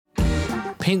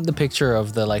paint the picture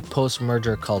of the like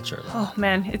post-merger culture. Oh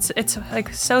man, it's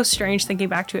like so strange thinking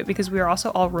back to it because we were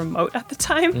also all remote at the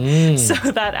time. So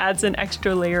that adds an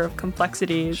extra layer of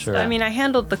complexities. Sure. I mean, I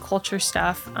handled the culture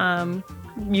stuff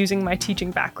using my teaching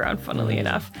background, funnily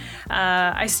enough.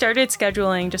 I started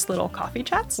scheduling just little coffee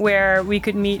chats where we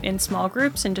could meet in small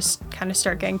groups and just kind of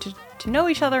start getting to know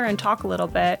each other and talk a little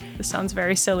bit. This sounds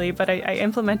very silly, but I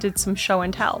implemented some show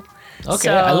and tell. Okay,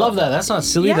 so, I love that. That's not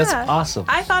silly. Yeah, that's awesome.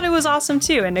 I thought it was awesome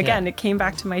too. And again, it came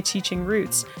back to my teaching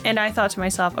roots. And I thought to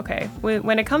myself, okay,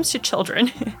 when it comes to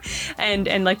children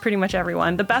and like pretty much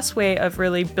everyone, the best way of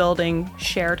really building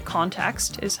shared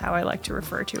context is how I like to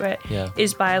refer to it,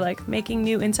 is by like making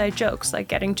new inside jokes, like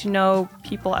getting to know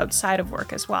people outside of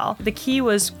work as well. The key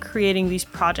was creating these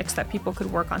projects that people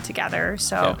could work on together.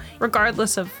 So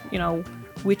regardless of, you know,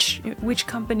 which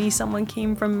company someone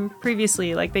came from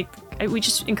previously, like we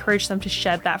just encourage them to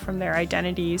shed that from their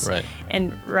identities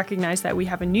and recognize that we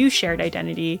have a new shared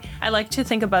identity. I like to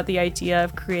think about the idea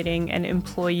of creating an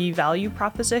employee value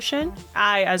proposition.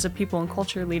 I, as a people and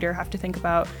culture leader, have to think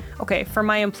about, okay, for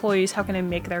my employees, how can I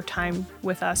make their time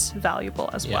with us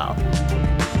valuable as well?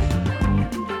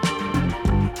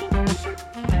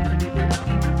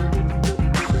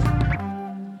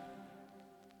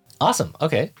 Awesome.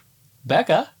 Okay.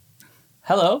 Becca,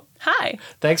 hello. Hi.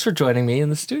 Thanks for joining me in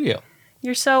the studio.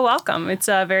 You're so welcome. It's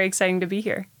very exciting to be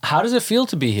here. How does it feel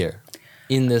to be here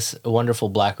in this wonderful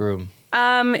black room?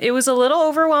 It was a little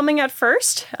overwhelming at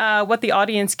first. What the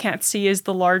audience can't see is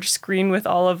the large screen with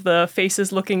all of the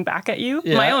faces looking back at you.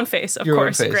 Yeah. My own face, of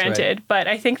course, granted. Right. But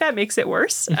I think that makes it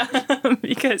worse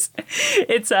because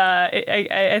it's,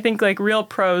 I think like real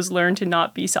pros learn to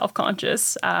not be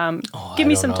self-conscious. Give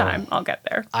me some time. I'll get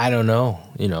there. I don't know.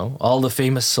 You know, all the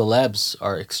famous celebs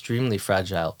are extremely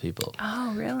fragile people.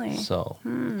 Oh, really? So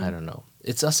I don't know.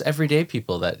 It's us everyday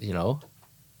people that, you know,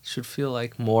 should feel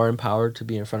like more empowered to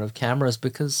be in front of cameras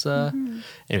because,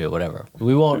 anyway, whatever.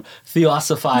 We won't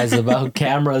theosophize about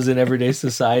cameras in everyday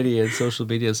society and social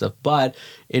media stuff, but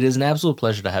it is an absolute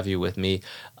pleasure to have you with me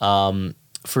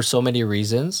for so many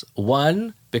reasons.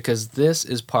 One, because this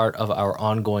is part of our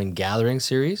ongoing gathering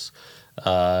series,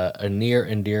 a near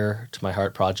and dear to my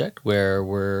heart project where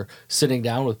we're sitting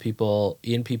down with people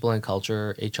in people and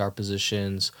culture, HR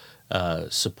positions,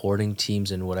 supporting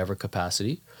teams in whatever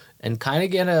capacity, and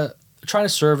kind of trying to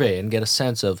survey and get a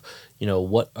sense of, you know,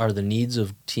 what are the needs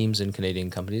of teams in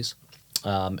Canadian companies,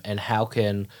 and how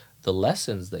can the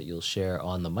lessons that you'll share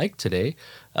on the mic today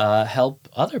help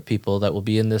other people that will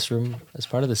be in this room as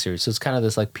part of the series. So it's kind of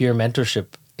this like peer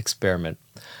mentorship experiment.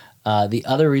 The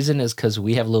other reason is because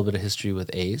we have a little bit of history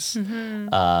with ACE,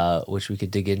 which we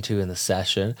could dig into in the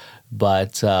session.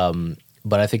 But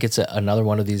I think it's another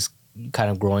one of these kind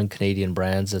of growing Canadian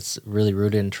brands that's really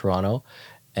rooted in Toronto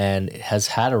and it has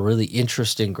had a really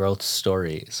interesting growth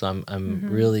story. So I'm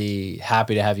really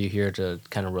happy to have you here to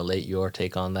kind of relate your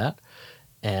take on that.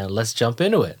 And let's jump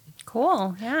into it.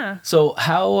 Cool, yeah. So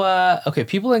how,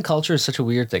 people and culture is such a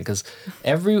weird thing because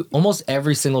almost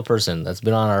every single person that's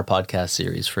been on our podcast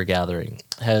series for Gathering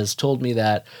has told me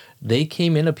that they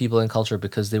came into people and culture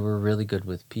because they were really good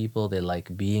with people. They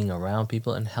like being around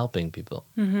people and helping people.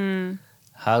 Mm-hmm.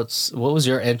 What was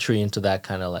your entry into that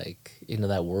kind of like, into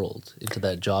that world, into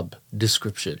that job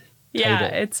description? Yeah,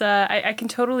 title? It's I can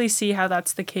totally see how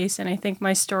that's the case. And I think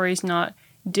my story's not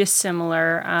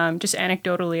dissimilar. Just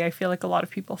anecdotally, I feel like a lot of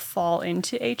people fall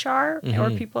into HR or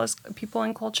people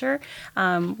in culture,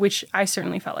 which I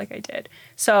certainly felt like I did.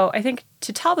 So I think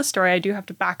to tell the story, I do have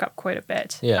to back up quite a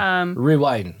bit. Yeah.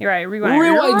 Rewind. You're right. Rewind.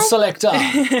 Rewind selector.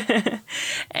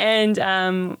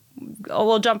 And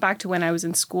we'll jump back to when I was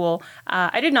in school.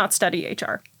 I did not study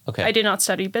HR. Okay. I did not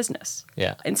study business.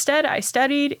 Yeah. Instead, I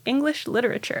studied English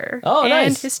literature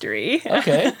and history.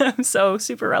 Okay. So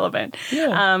super relevant. Yeah.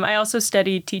 I also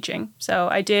studied teaching. So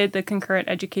I did the concurrent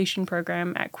education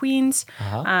program at Queen's,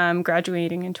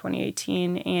 graduating in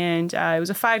 2018. And it was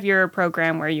a 5-year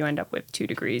program where you end up with 2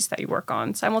 degrees that you work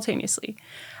on simultaneously.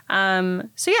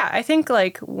 So yeah, I think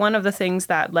like one of the things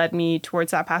that led me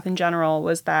towards that path in general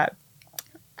was that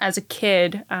as a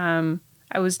kid,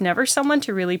 I was never someone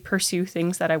to really pursue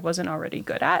things that I wasn't already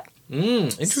good at.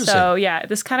 Interesting. So yeah,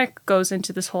 this kind of goes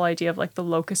into this whole idea of like the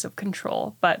locus of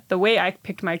control. But the way I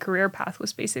picked my career path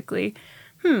was basically,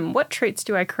 what traits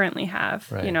do I currently have?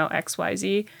 Right. You know, X, Y,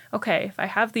 Z. Okay, if I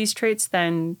have these traits,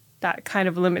 then that kind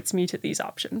of limits me to these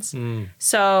options.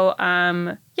 So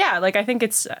yeah, like I think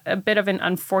it's a bit of an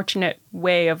unfortunate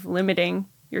way of limiting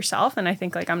yourself. And I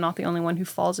think like I'm not the only one who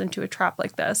falls into a trap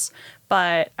like this,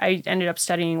 but I ended up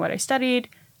studying what I studied,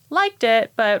 liked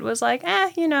it, but was like, I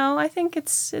think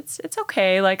it's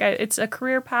okay. Like it's a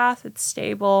career path. It's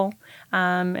stable.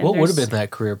 And What would have been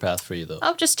that career path for you though?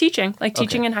 Oh, just teaching, like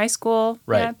teaching in high school.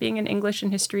 Right. Yeah, being an English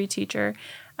and history teacher.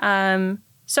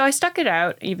 So I stuck it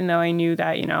out, even though I knew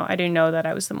that, I didn't know that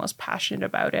I was the most passionate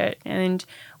about it. And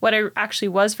what I actually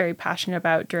was very passionate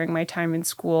about during my time in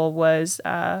school was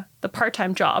the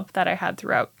part-time job that I had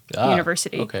throughout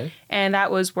university. Okay. And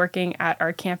that was working at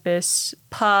our campus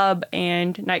pub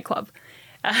and nightclub.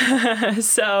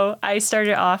 So I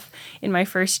started off in my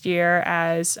first year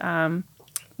as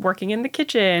working in the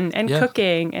kitchen and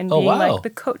cooking and being like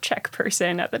the coat check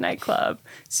person at the nightclub.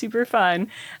 Super fun.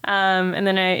 And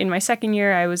then in my second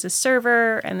year, I was a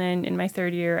server. And then in my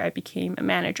third year, I became a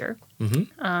manager.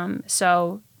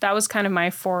 So that was kind of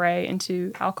my foray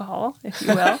into alcohol, if you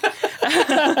will.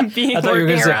 I thought you were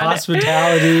going to say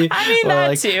hospitality. I mean,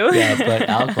 that too. Yeah, but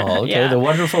alcohol. Okay, the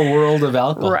wonderful world of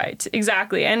alcohol. Right,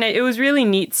 exactly. And it was really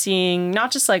neat seeing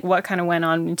not just like what kind of went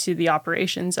on into the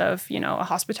operations of, a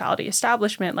hospitality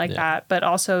establishment like that, but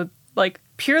also like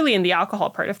purely in the alcohol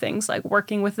part of things, like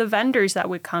working with the vendors that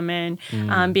would come in,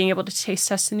 being able to taste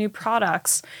test the new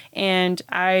products. And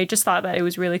I just thought that it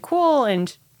was really cool.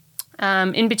 And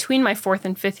in between my fourth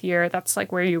and fifth year, that's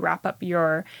like where you wrap up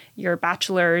your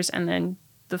bachelor's, and then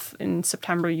in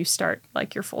September you start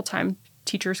like your full-time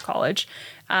teacher's college.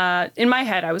 In my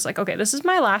head, I was like, okay, this is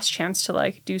my last chance to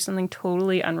like do something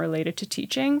totally unrelated to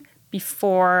teaching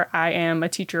before I am a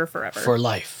teacher forever. For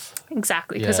life.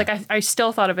 Exactly. Because like I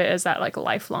still thought of it as that like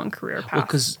lifelong career path. Well,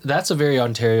 because that's a very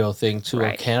Ontario thing too,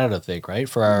 a Canada thing, right?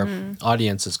 For our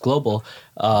audience, it's global.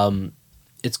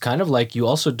 It's kind of like you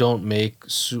also don't make,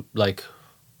 like,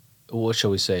 what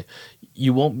shall we say?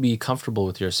 You won't be comfortable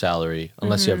with your salary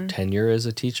unless you have tenure as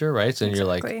a teacher, right? So you're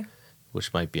like,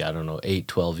 which might be, I don't know, 8,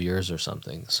 12 years or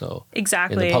something. So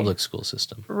exactly. In the public school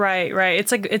system. Right.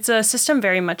 It's a system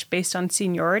very much based on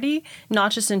seniority,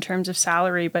 not just in terms of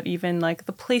salary, but even like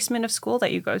the placement of school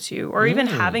that you go to, or even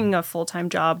having a full-time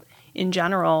job in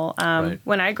general.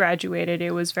 When I graduated,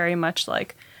 it was very much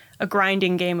like a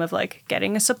grinding game of like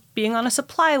being on a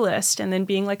supply list and then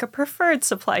being like a preferred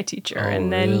supply teacher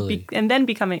and then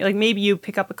becoming like, maybe you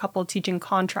pick up a couple of teaching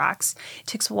contracts. It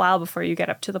takes a while before you get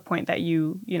up to the point that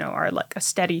you are like a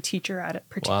steady teacher at a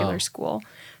particular school.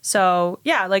 So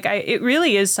yeah, like it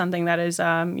really is something that is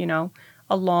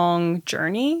a long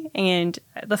journey, and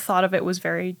the thought of it was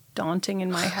very daunting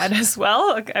in my head as well.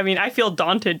 Like, I mean, I feel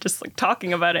daunted just like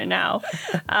talking about it now.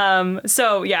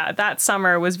 So yeah, that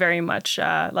summer was very much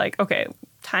like, okay,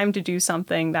 time to do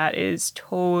something that is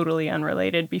totally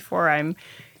unrelated before I'm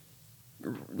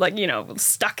like,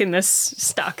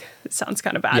 stuck. It sounds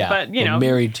kind of bad, but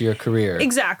married to your career.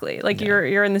 Exactly. Like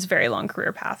you're in this very long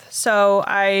career path. So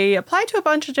I applied to a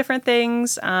bunch of different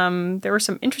things. There were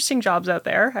some interesting jobs out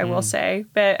there, I will say,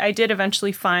 but I did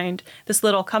eventually find this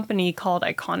little company called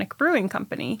Iconic Brewing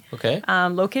Company. Okay.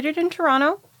 Located in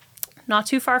Toronto. Not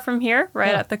too far from here,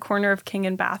 right at the corner of King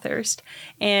and Bathurst.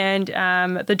 And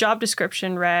the job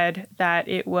description read that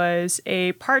it was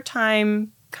a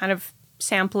part-time kind of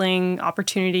sampling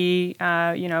opportunity.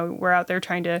 We're out there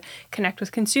trying to connect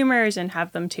with consumers and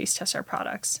have them taste test our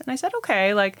products. And I said,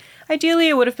 okay, like ideally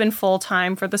it would have been full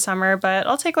time for the summer, but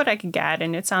I'll take what I could get,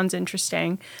 and it sounds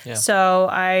interesting. Yeah. So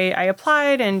I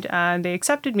applied, and they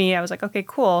accepted me. I was like, okay,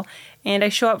 cool. And I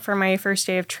show up for my first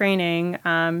day of training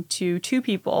to 2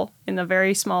 people in a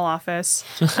very small office.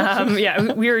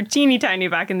 We were teeny tiny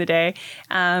back in the day.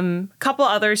 A couple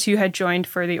others who had joined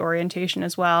for the orientation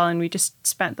as well. And we just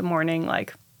spent the morning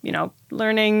like,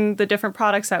 learning the different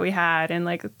products that we had and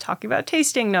like talking about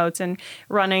tasting notes and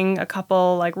running a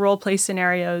couple like role play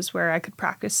scenarios where I could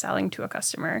practice selling to a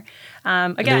customer.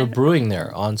 Again, and they were brewing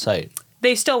there on site.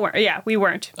 They still weren't. Yeah, we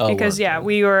weren't. Because,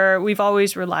 we've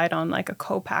always relied on like a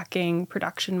co-packing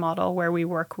production model where we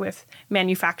work with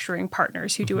manufacturing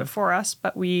partners who do it for us,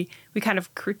 but we kind of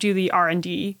do the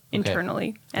R&D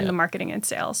internally and the marketing and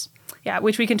sales. Yeah,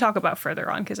 which we can talk about further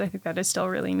on because I think that is still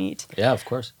really neat. Yeah, of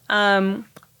course. Again,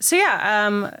 so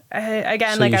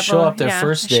like you show up their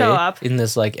first day in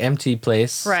this like empty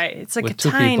place. Right. It's like a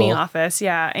tiny office.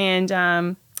 Yeah.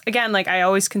 And again, like I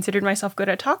always considered myself good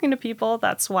at talking to people.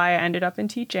 That's why I ended up in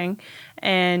teaching.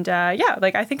 And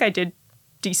like I think I did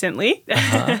decently.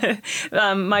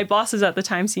 My bosses at the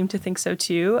time seemed to think so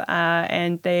too.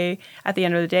 And they, at the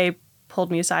end of the day,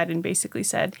 pulled me aside and basically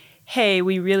said, hey,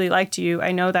 we really liked you.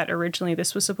 I know that originally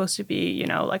this was supposed to be,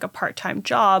 like a part-time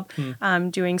job,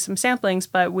 doing some samplings,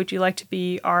 but would you like to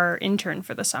be our intern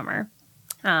for the summer?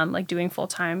 Like doing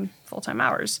full-time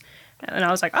hours. And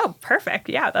I was like, oh, perfect.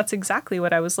 Yeah, that's exactly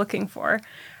what I was looking for.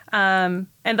 And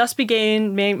thus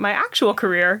began my actual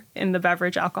career in the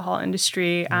beverage alcohol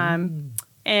industry.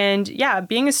 And yeah,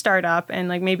 being a startup, and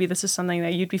like maybe this is something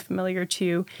that you'd be familiar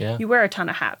to, you wear a ton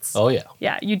of hats. Oh, yeah.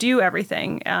 Yeah, you do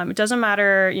everything. It doesn't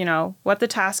matter, what the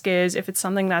task is. If it's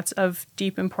something that's of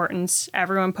deep importance,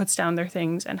 everyone puts down their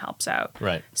things and helps out.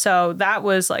 Right. So that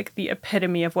was like the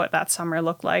epitome of what that summer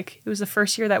looked like. It was the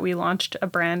first year that we launched a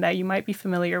brand that you might be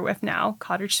familiar with now,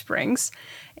 Cottage Springs.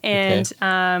 And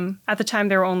at the time,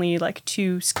 there were only like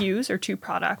 2 SKUs or 2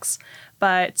 products.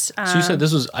 But so you said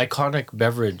this was Iconic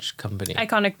Beverage Company.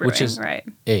 Iconic Brewing, which is right?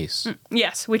 Ace.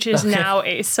 Yes, which is now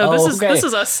Ace. So this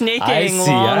is a snaking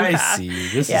long path. I see.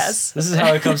 This is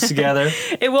how it comes together.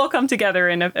 It will come together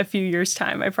in a few years'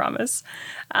 time, I promise.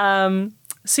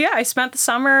 So yeah, I spent the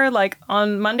summer like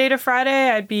on Monday to Friday,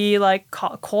 I'd be like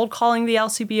cold calling the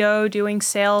LCBO, doing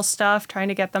sales stuff, trying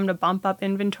to get them to bump up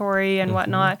inventory and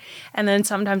whatnot. And then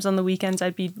sometimes on the weekends,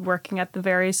 I'd be working at the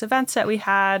various events that we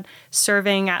had,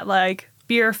 serving at like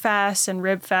beer fest and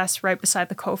rib fest right beside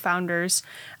the co-founders.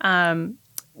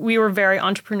 We were very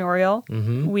entrepreneurial.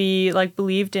 We like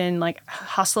believed in like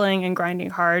hustling and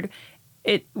grinding hard.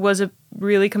 It was a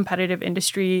really competitive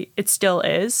industry. It still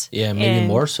is. Yeah, maybe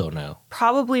more so now.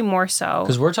 Probably more so.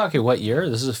 Because we're talking what year?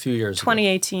 This is a few years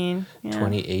 2018. ago.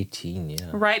 2018, yeah.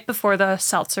 Right before the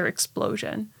seltzer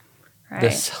explosion. Right?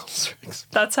 The seltzer explosion.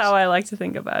 That's how I like to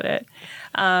think about it.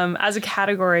 As a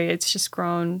category, it's just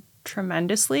grown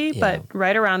tremendously, but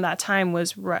right around that time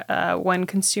was when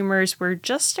consumers were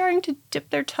just starting to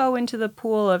dip their toe into the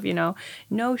pool of,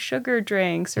 no sugar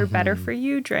drinks or better for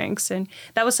you drinks. And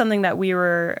that was something that we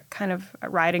were kind of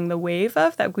riding the wave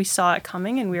of, that we saw it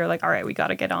coming and we were like, all right, we got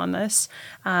to get on this.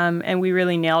 And we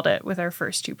really nailed it with our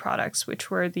first 2 products,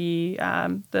 which were the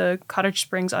Cottage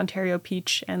Springs Ontario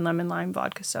Peach and Lemon Lime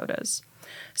vodka sodas.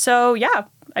 So yeah,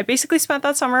 I basically spent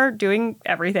that summer doing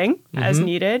everything as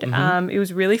needed. It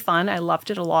was really fun. I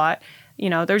loved it a lot.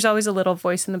 There's always a little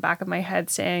voice in the back of my head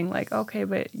saying like, okay,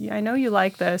 but I know you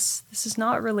like this. This is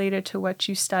not related to what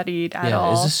you studied at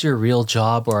all. Is this your real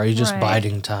job, or are you just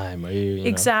biding time? Are you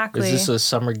exactly. Is this a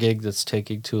summer gig that's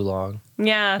taking too long?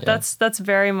 Yeah, that's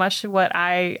very much what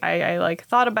I like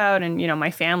thought about, and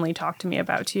my family talked to me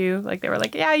about too. Like they were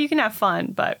like, yeah, you can have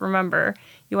fun, but remember,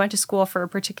 you went to school for a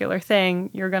particular thing.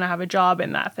 You're gonna have a job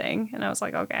in that thing. And I was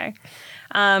like, okay.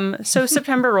 So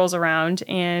September rolls around,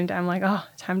 and I'm like, oh,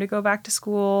 time to go back to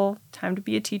school. Time to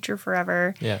be a teacher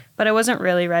forever. Yeah. But I wasn't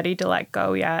really ready to let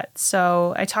go yet.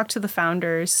 So I talked to the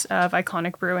founders of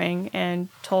Iconic Brewing and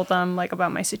told them like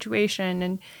about my situation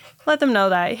and let them know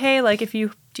that, hey, like if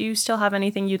you do still have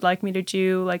anything you'd like me to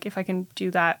do, like if I can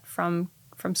do that from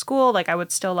school, like I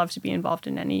would still love to be involved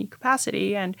in any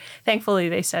capacity. And thankfully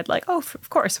they said like, oh, of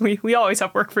course, we always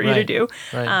have work for you to do.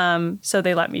 Right. So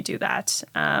they let me do that.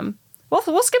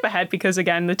 We'll skip ahead because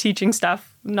again, the teaching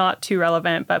stuff, not too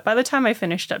relevant. But by the time I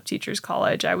finished up teachers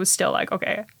college, I was still like,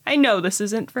 okay, I know this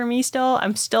isn't for me still.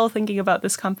 I'm still thinking about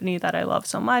this company that I love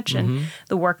so much and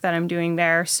the work that I'm doing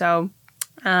there. So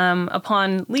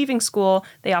upon leaving school,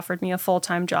 they offered me a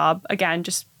full-time job. Again,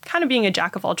 just kind of being a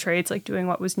jack of all trades, like doing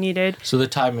what was needed. So the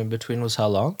time in between was how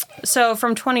long? So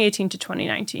from 2018 to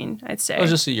 2019, I'd say. Oh,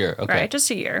 just a year. Okay. Right, just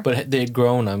a year. But they'd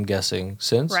grown, I'm guessing,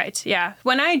 since? Right, yeah.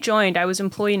 When I joined, I was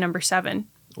employee number 7.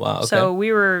 Wow, okay. So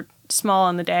we were small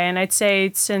on the day, and I'd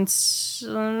say since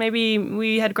maybe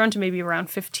we had grown to maybe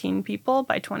around 15 people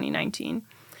by 2019.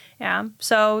 Yeah,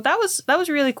 so that was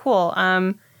really cool.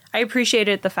 I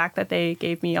appreciated the fact that they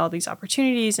gave me all these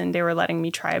opportunities and they were letting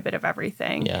me try a bit of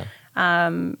everything. Yeah.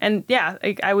 And yeah,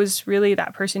 I was really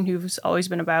that person who's always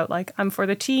been about like, I'm for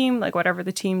the team, like whatever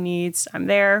the team needs, I'm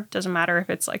there. Doesn't matter if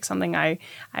it's like something I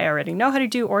already know how to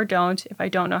do or don't. If I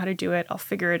don't know how to do it, I'll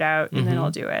figure it out and then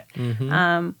I'll do it.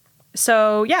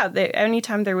 So yeah,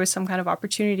 anytime there was some kind of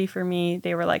opportunity for me,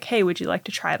 they were like, hey, would you like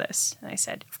to try this? And I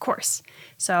said, of course.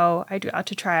 So I got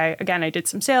to try, again, I did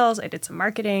some sales, I did some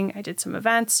marketing, I did some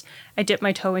events. I dipped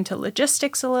my toe into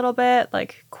logistics a little bit,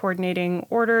 like coordinating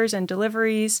orders and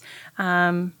deliveries,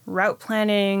 route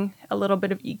planning, a little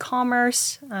bit of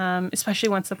e-commerce, especially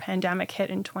once the pandemic hit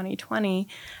in 2020.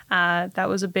 That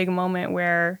was a big moment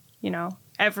where,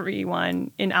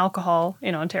 everyone in alcohol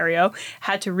in Ontario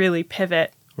had to really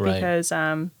pivot. Right. Because,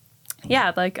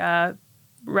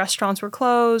 restaurants were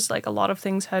closed, like a lot of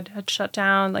things had shut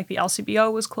down, like the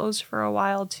LCBO was closed for a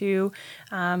while too.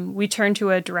 We turned to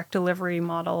a direct delivery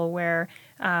model where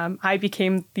I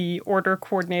became the order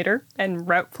coordinator and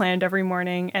route planned every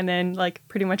morning. And then like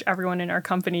pretty much everyone in our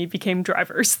company became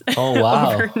drivers. Oh,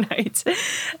 wow. Overnight.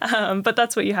 But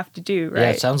that's what you have to do, right? Yeah,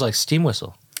 it sounds like steam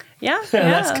whistle. Yeah.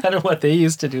 That's kind of what they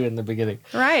used to do in the beginning.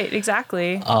 Right,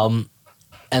 exactly.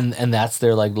 And that's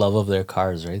their like love of their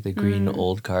cars, right? The green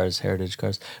old cars, heritage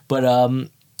cars. But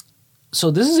so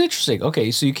this is interesting.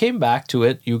 Okay, so you came back to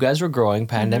it. You guys were growing.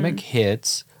 Pandemic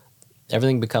hits.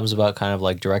 Everything becomes about kind of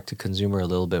like direct to consumer a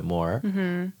little bit more.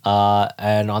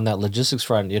 And on that logistics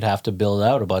front, you'd have to build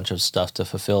out a bunch of stuff to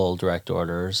fulfill direct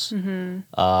orders.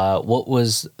 What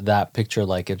was that picture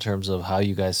like in terms of how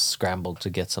you guys scrambled to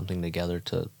get something together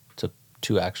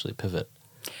to actually pivot?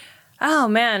 Oh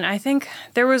man, I think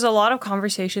there was a lot of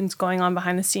conversations going on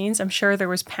behind the scenes. I'm sure there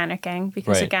was panicking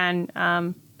because Right.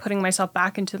 again, putting myself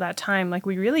back into that time, like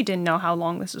we really didn't know how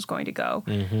long this was going to go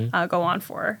on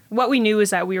for. What we knew is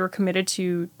that we were committed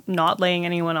to not laying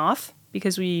anyone off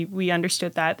because we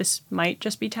understood that this might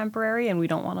just be temporary and we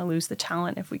don't want to lose the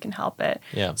talent if we can help it.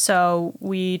 Yeah. So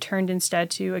we turned instead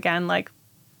to, again, like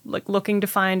looking to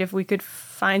find if we could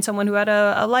find someone who had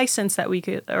a license that we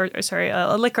could,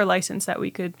 a liquor license that we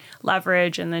could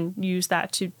leverage and then use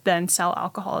that to then sell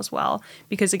alcohol as well.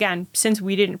 Because again, since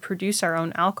we didn't produce our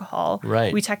own alcohol,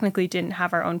 Right. we technically didn't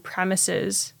have our own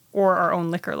premises or our own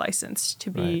liquor license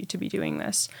to be doing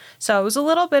this. So it was a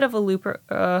little bit of a loop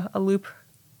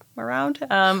around,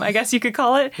 I guess you could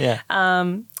call it. Yeah.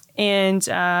 And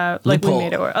like we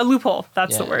made it work. A loophole.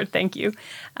 That's the word. Thank you.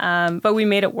 But we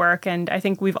made it work. And I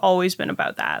think we've always been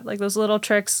about that. Like those little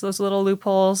tricks, those little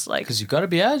loopholes. Like, Because you got to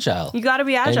be agile. you got to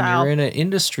be agile. And you're in an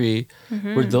industry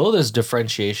where though there's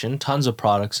differentiation, tons of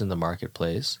products in the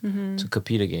marketplace to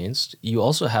compete against, you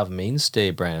also have mainstay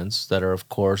brands that are, of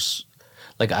course,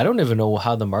 like I don't even know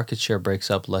how the market share breaks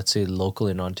up, let's say,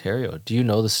 locally in Ontario. Do you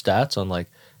know the stats on like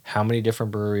how many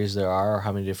different breweries there are or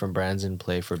how many different brands in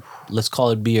play for, let's call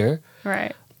it beer?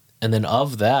 Right. And then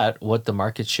of that, what the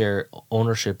market share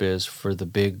ownership is for the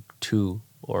big 2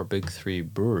 or big 3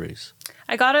 breweries?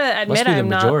 I gotta admit, be the I'm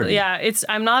not. majority. Yeah,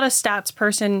 I'm not a stats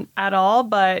person at all.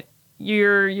 But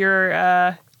your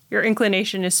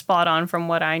inclination is spot on from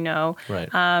what I know.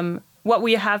 Right. What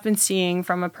we have been seeing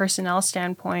from a personnel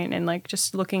standpoint and like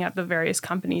just looking at the various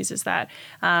companies is that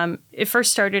it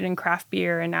first started in craft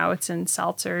beer and now it's in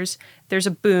seltzers. There's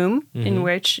a boom in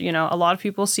which, a lot of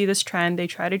people see this trend. They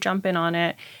try to jump in on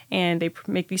it and they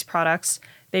make these products.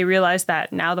 They realize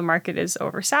that now the market is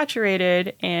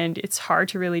oversaturated and it's hard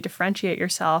to really differentiate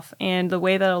yourself. And the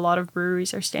way that a lot of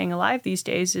breweries are staying alive these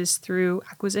days is through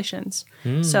acquisitions.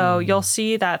 So you'll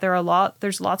see that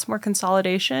there's lots more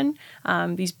consolidation.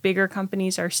 These bigger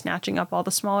companies are snatching up all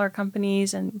the smaller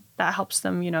companies and that helps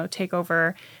them, take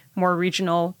over more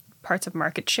regional parts of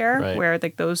market share where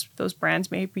like those brands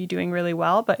may be doing really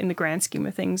well, but in the grand scheme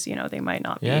of things, they might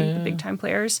not be the big time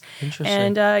players.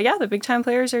 And the big time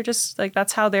players are just like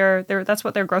that's how that's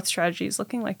what their growth strategy is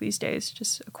looking like these days,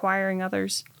 just acquiring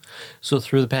others. So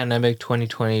through the pandemic,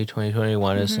 2020,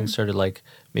 2021, as things started like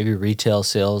maybe retail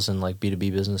sales and like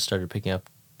B2B business started picking up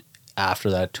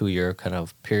after that 2-year kind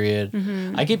of period.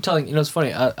 I keep telling, it's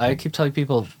funny, I keep telling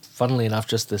people, funnily enough,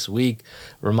 just this week,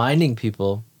 reminding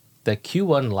people that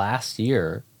Q1 last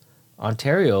year,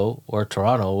 Ontario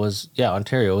was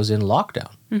in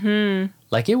lockdown.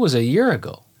 Like it was a year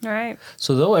ago. Right.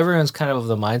 So though everyone's kind of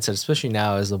the mindset, especially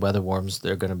now as the weather warms,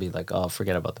 they're going to be like, oh,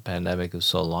 forget about the pandemic. It was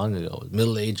so long ago. It was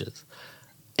Middle Ages.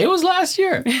 It was last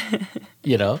year,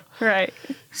 Right.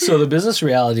 So the business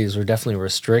realities were definitely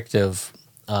restrictive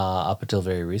up until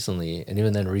very recently. And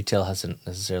even then, retail hasn't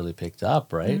necessarily picked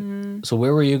up, right? So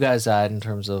where were you guys at in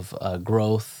terms of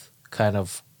growth, kind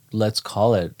of, let's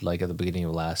call it like at the beginning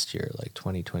of last year, like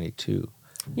 2022?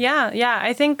 Yeah.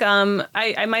 I think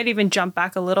I might even jump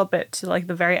back a little bit to like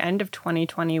the very end of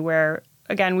 2020 where,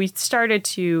 again, we started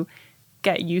to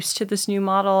get used to this new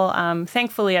model.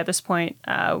 Thankfully, at this point,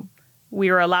 we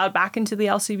were allowed back into the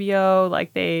LCBO.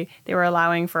 Like they were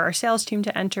allowing for our sales team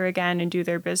to enter again and do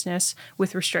their business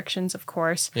with restrictions, of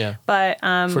course. Yeah. But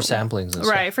for samplings and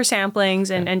right, stuff. for samplings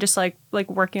and just like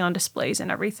working on displays and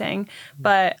everything.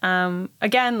 But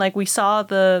again, like we saw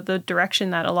the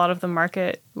direction that a lot of the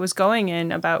market was going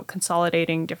in about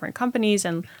consolidating different companies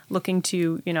and looking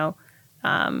to,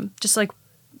 just like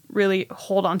really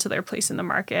hold on to their place in the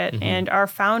market. And our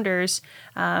founders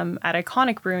at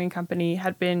Iconic Brewing Company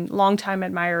had been longtime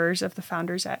admirers of the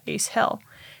founders at Ace Hill.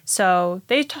 So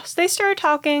they started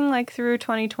talking like through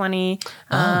 2020.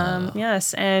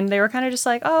 Yes. And they were kind of just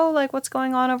like, oh, like what's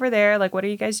going on over there? Like, what are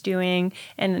you guys doing?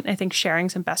 And I think sharing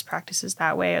some best practices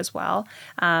that way as well.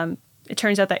 It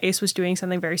turns out that Ace was doing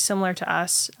something very similar to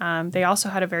us. They also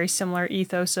had a very similar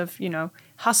ethos of,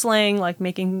 hustling, like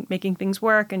making things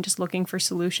work and just looking for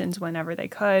solutions whenever they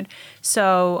could.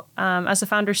 So as the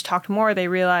founders talked more, they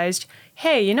realized,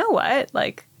 hey, you know what?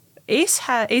 Like Ace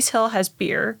Hill has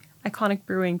beer. Iconic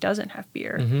Brewing doesn't have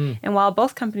beer. And while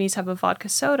both companies have a vodka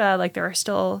soda, like there's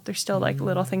still like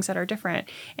little things that are different.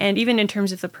 And even in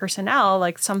terms of the personnel,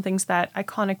 like some things that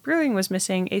Iconic Brewing was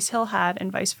missing, Ace Hill had,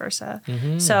 and vice versa.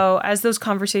 So as those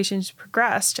conversations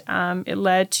progressed, it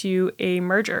led to a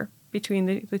merger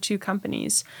between the two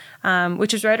companies,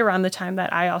 which is right around the time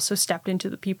that I also stepped into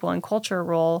the people and culture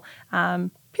role,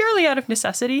 purely out of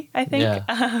necessity, I think.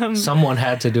 Yeah. Someone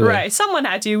had to do it. Right, someone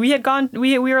had to.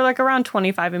 We were like around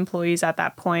 25 employees at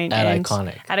that point. At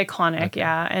Iconic. At Iconic, okay.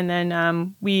 Yeah. And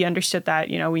then we understood that,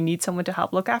 we need someone to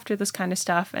help look after this kind of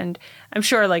stuff. And I'm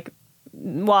sure, like,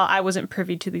 while I wasn't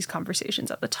privy to these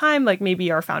conversations at the time, like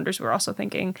maybe our founders were also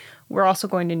thinking, we're also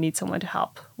going to need someone to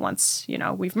help once,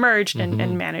 we've merged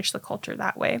and manage the culture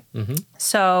that way.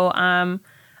 So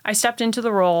I stepped into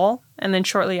the role, and then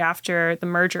shortly after the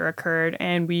merger occurred,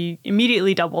 and we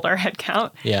immediately doubled our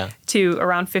headcount to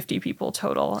around 50 people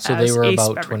total. So they were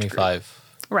about 25.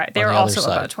 Right. They were also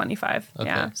about 25. Okay.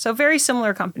 Yeah. So very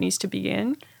similar companies to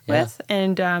begin with.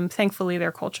 And thankfully,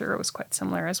 their culture was quite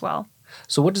similar as well.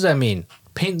 So what does that mean?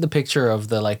 Paint the picture of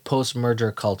the like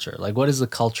post-merger culture. Like what is the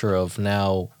culture of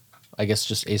now, I guess,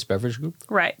 just Ace Beverage Group?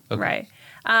 Right. Okay. Right.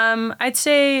 I'd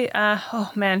say,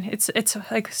 oh man, it's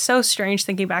like so strange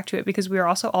thinking back to it because we were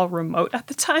also all remote at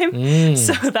the time.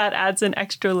 So that adds an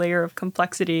extra layer of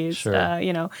complexities,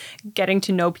 sure. Getting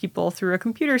to know people through a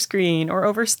computer screen or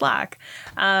over Slack.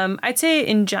 I'd say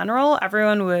in general,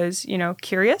 everyone was,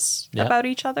 curious about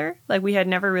each other. Like we had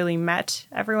never really met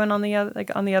everyone on the other,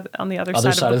 on the other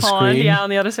side of the pond. Screen. Yeah. On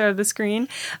the other side of the screen.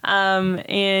 Everyone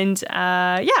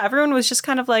was just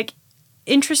kind of like,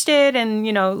 interested and,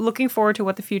 looking forward to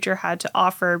what the future had to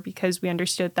offer because we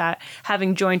understood that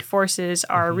having joined forces,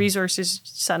 our resources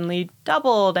suddenly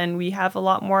doubled and we have a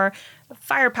lot more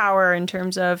firepower in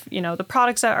terms of, the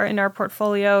products that are in our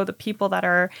portfolio, the people that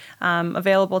are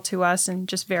available to us and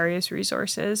just various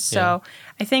resources. So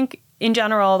I think in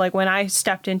general, like when I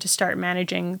stepped in to start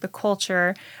managing the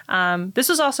culture, this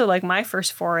was also like my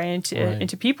first foray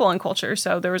into people and culture.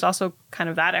 So there was also kind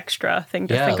of that extra thing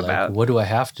to think about. What do I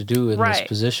have to do in this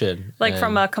position? Like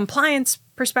from a compliance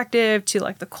perspective to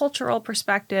like the cultural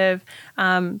perspective.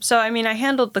 So, I mean, I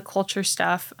handled the culture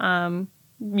stuff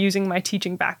using my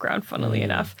teaching background, funnily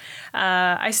enough.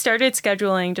 I started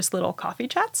scheduling just little coffee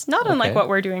chats, not unlike what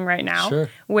we're doing right now,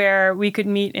 where we could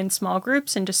meet in small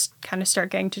groups and just kind of start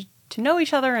getting to know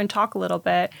each other and talk a little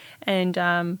bit. And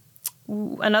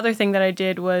another thing that I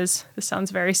did was, this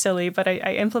sounds very silly, but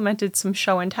I implemented some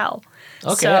show and tell.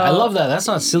 Okay, so, I love that. That's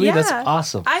not silly. That's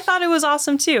awesome. I thought it was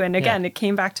awesome too. And again, it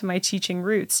came back to my teaching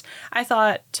roots. I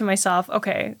thought to myself,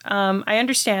 okay, I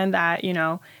understand that,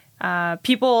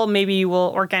 people maybe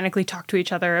will organically talk to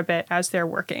each other a bit as they're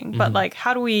working. But like,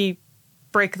 how do we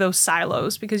break those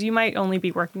silos? Because you might only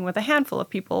be working with a handful of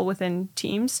people within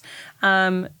teams.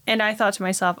 And I thought to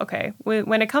myself, okay,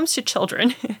 when it comes to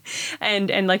children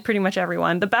and like pretty much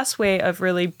everyone, the best way of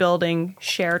really building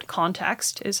shared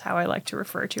context is how I like to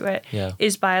refer to it,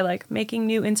 is by like making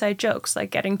new inside jokes, like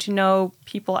getting to know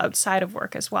people outside of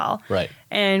work as well. Right.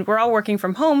 And we're all working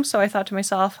from home. So I thought to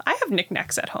myself, I have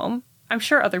knickknacks at home. I'm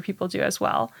sure other people do as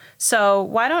well. So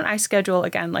why don't I schedule,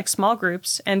 again, like small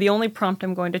groups? And the only prompt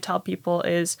I'm going to tell people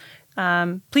is,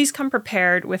 please come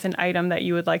prepared with an item that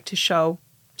you would like to show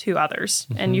to others.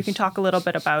 And you can talk a little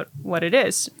bit about what it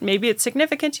is. Maybe it's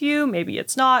significant to you. Maybe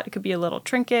it's not. It could be a little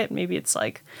trinket. Maybe it's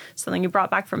like something you brought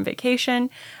back from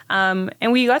vacation.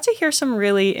 And we got to hear some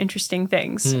really interesting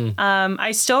things.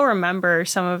 I still remember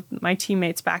some of my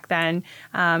teammates back then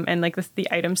and like the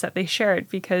items that they shared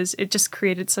because it just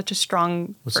created such a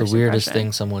strong What's the weirdest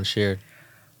thing someone shared?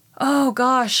 Oh,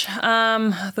 gosh.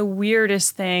 The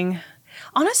weirdest thing.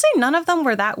 Honestly, none of them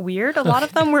were that weird. A lot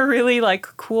of them were really like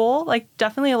cool, like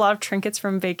definitely a lot of trinkets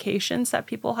from vacations that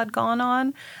people had gone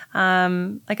on.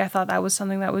 Like I thought that was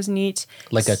something that was neat.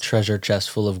 Like a treasure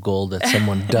chest full of gold that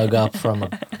someone dug up from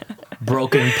a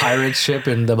broken pirate ship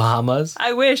in the Bahamas.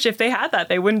 I wish if they had that,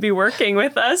 they wouldn't be working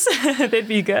with us. They'd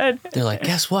be good. They're like,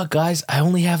 guess what, guys? I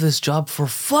only have this job for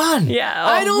fun. Yeah.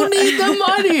 I don't need the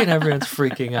money. And everyone's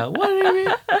freaking out. What do you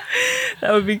mean?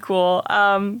 That would be cool.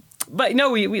 But no,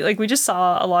 we just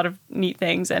saw a lot of neat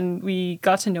things and we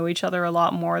got to know each other a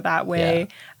lot more that way.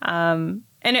 Yeah.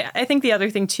 I think the other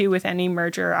thing too with any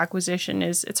merger or acquisition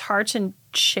is it's hard to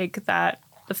shake the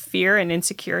fear and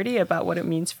insecurity about what it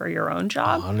means for your own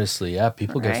job. Honestly, yeah,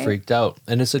 people get freaked out.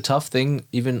 And it's a tough thing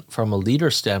even from a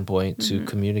leader standpoint to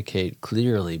communicate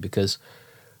clearly because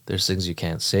there's things you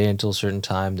can't say until a certain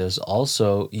time. There's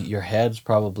also your head's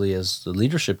probably as the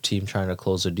leadership team trying to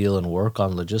close a deal and work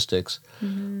on logistics.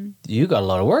 You got a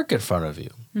lot of work in front of you.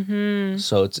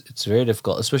 So it's very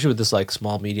difficult, especially with this like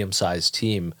small, medium-sized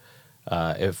team.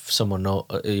 if someone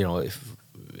if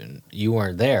you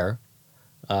weren't there,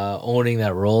 owning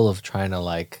that role of trying to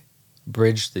like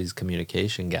bridge these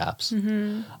communication gaps.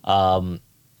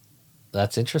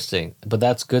 That's interesting, but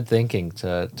that's good thinking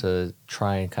to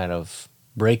try and kind of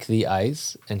break the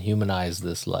ice and humanize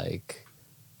this like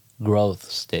growth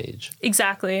stage.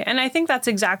 Exactly. And I think that's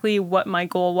exactly what my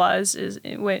goal was.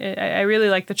 I really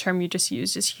like the term you just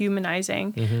used, is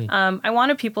humanizing. I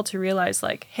wanted people to realize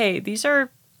like, hey, these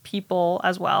are people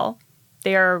as well.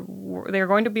 They're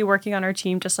going to be working on our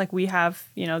team just like we have,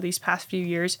 these past few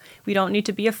years. We don't need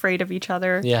to be afraid of each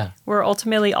other. Yeah. We're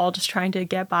ultimately all just trying to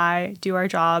get by, do our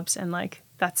jobs, and like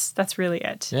that's really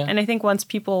it. Yeah. And I think once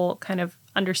people kind of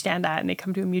understand that and they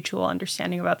come to a mutual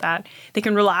understanding about that, they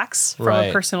can relax from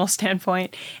a personal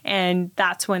standpoint, and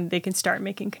that's when they can start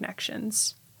making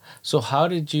connections. So how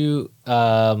did you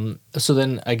so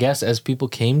then I guess as people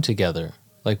came together,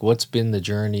 like what's been the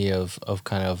journey of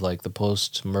kind of like the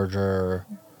post-merger,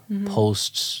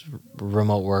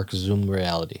 post-remote work Zoom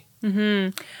reality?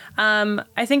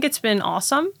 I think it's been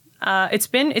awesome.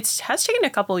 It has taken a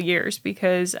couple of years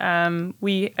because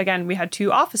we had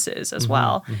two offices as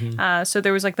well. So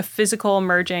there was like the physical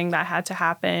merging that had to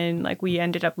happen. Like we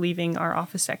ended up leaving our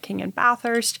office at King and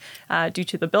Bathurst due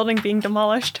to the building being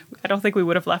demolished. I don't think we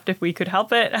would have left if we could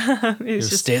help it. You'll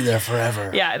stay there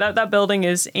forever. Yeah, that building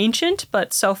is ancient,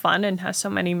 but so fun and has so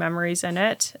many memories in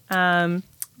it.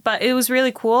 But it was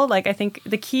really cool. Like, I think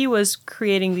the key was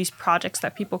creating these projects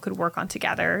that people could work on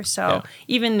together. So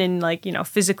even in like,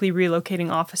 physically relocating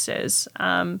offices,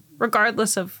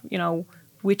 regardless of,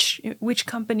 which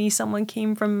company someone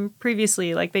came from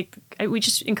previously, like we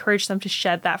just encourage them to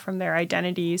shed that from their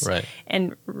identities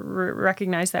and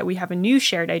recognize that we have a new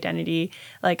shared identity.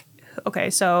 Like, okay,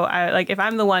 so if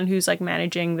I'm the one who's like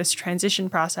managing this transition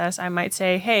process, I might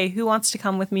say, hey, who wants to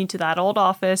come with me to that old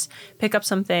office, pick up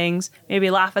some things, maybe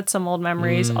laugh at some old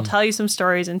memories. I'll tell you some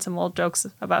stories and some old jokes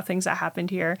about things that happened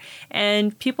here.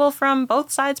 And people from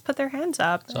both sides put their hands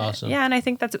up. That's awesome. Yeah, and I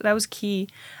think that was key.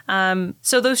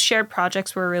 So those shared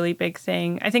projects were a really big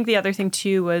thing. I think the other thing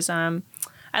too was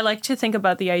I like to think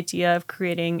about the idea of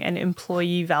creating an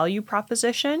employee value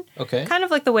proposition. Okay. Kind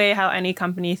of like the way how any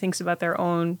company thinks about their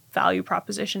own value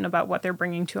proposition about what they're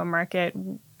bringing to a market.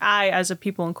 I, as a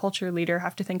people and culture leader,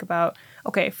 have to think about,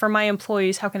 okay, for my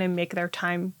employees, how can I make their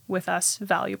time with us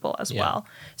valuable as well?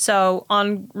 So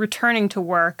on returning to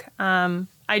work,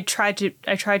 I tried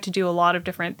to do a lot of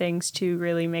different things to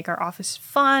really make our office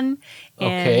fun.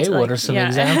 And what are some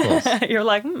examples? You're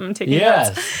like, taking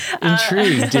notes.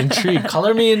 Intrigued.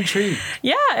 Color me intrigued.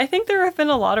 Yeah, I think there have been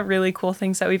a lot of really cool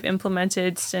things that we've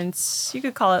implemented since, you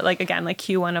could call it like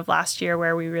Q1 of last year,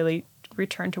 where we really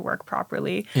returned to work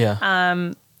properly.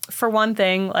 Yeah. For one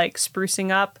thing, like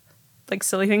sprucing up, like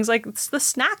silly things like the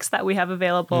snacks that we have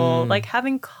available, like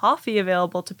having coffee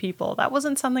available to people. That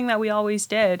wasn't something that we always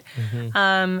did.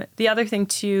 The other thing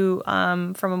too,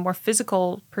 from a more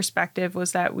physical perspective,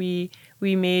 was that we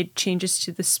made changes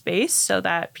to the space so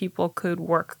that people could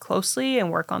work closely and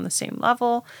work on the same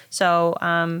level. So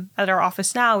at our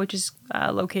office now, which is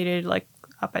located like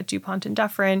up at DuPont and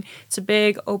Dufferin, it's a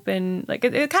big open, like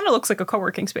it kind of looks like a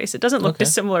co-working space. It doesn't look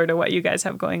dissimilar to what you guys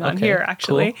have going on here,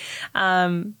 actually.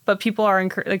 Cool. But people are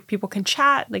people can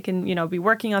chat, they can be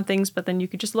working on things, but then you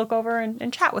could just look over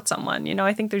and chat with someone.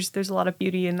 I think there's a lot of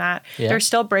beauty in that. There's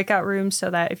still breakout rooms so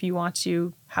that if you want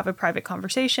to have a private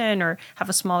conversation or have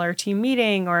a smaller team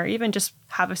meeting or even just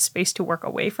have a space to work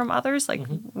away from others, like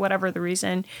whatever the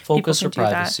reason, focus people can or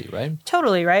do privacy, that. right?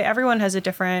 Totally, right? Everyone has a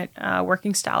different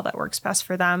working style that works best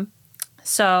for them.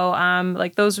 So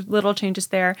like those little changes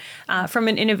there. From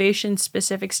an innovation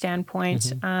specific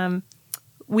standpoint,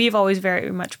 we've always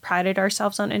very much prided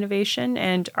ourselves on innovation,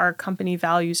 and our company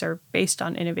values are based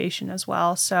on innovation as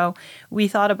well. So we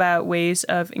thought about ways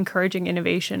of encouraging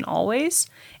innovation always.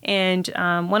 And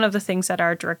one of the things that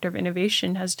our director of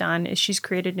innovation has done is she's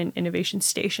created an innovation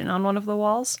station on one of the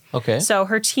walls. Okay. So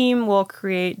her team will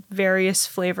create various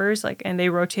flavors, and they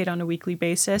rotate on a weekly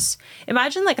basis.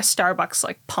 Imagine like a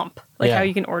Starbucks pump. How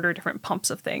you can order different pumps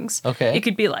of things. Okay. It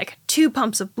could be 2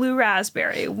 pumps of blue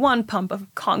raspberry, 1 pump of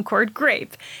Concord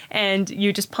grape, and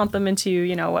you just pump them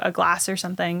into, a glass or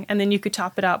something. And then you could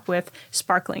top it up with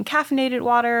sparkling caffeinated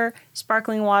water,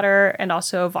 sparkling water, and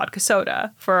also vodka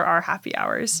soda for our happy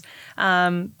hours.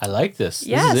 I like this.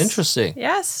 Yes. This is interesting.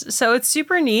 Yes. So it's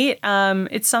super neat.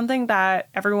 It's something that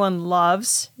everyone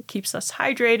loves. It keeps us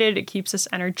hydrated. It keeps us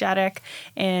energetic.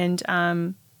 And,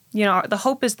 the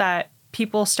hope is that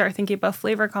people start thinking about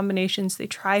flavor combinations. They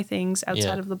try things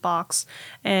outside of the box.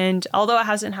 And although it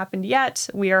hasn't happened yet,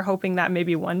 we are hoping that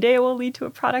maybe one day it will lead to a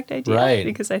product idea,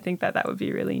 because I think that would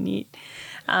be really neat.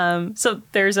 So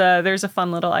there's a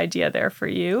fun little idea there for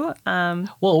you.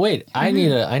 Well, wait, I need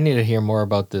to hear more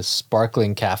about this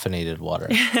sparkling caffeinated water.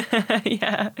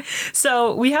 Yeah.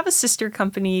 So we have a sister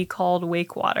company called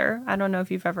Wake Water. I don't know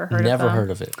if you've ever heard of them. Never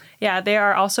heard of it. Yeah, they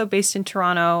are also based in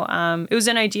Toronto. It was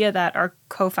an idea that our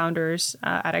co-founders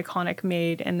at Iconic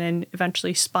made and then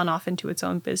eventually spun off into its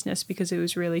own business because it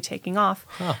was really taking off.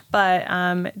 Huh.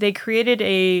 But they created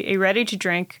a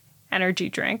ready-to-drink energy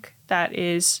drink that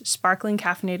is sparkling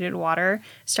caffeinated water,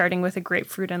 starting with a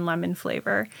grapefruit and lemon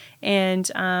flavor. And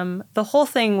the whole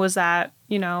thing was that,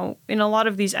 you know, in a lot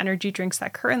of these energy drinks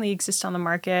that currently exist on the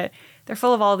market, they're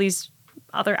full of all these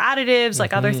other additives,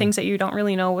 like other things that you don't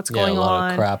really know what's going on. A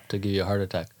lot of crap to give you a heart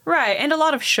attack. Right, and a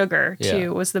lot of sugar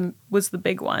too was the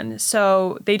big one.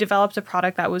 So they developed a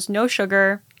product that was no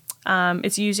sugar.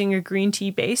 It's using a green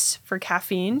tea base for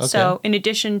caffeine. Okay. So in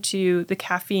addition to the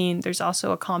caffeine, there's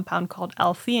also a compound called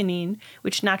L-theanine,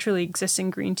 which naturally exists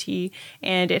in green tea,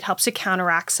 and it helps to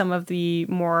counteract some of the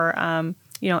more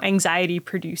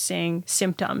anxiety-producing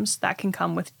symptoms that can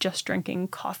come with just drinking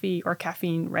coffee or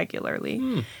caffeine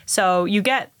regularly. So you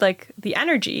get like the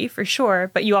energy for sure,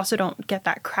 but you also don't get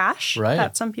that crash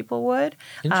that some people would,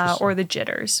 or the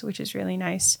jitters, which is really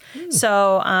nice.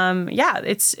 So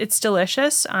it's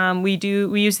delicious. We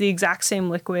use the exact same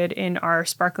liquid in our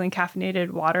sparkling caffeinated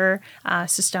water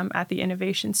system at the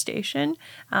innovation station,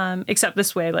 except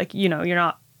this way, like, you know, you're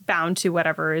not bound to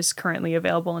whatever is currently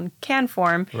available in can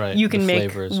form. Right. You can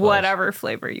make whatever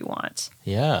flavor you want.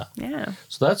 Yeah.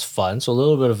 So that's fun. So a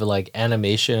little bit of like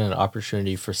animation and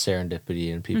opportunity for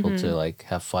serendipity and people to like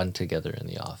have fun together in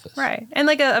the office. Right. And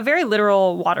like a very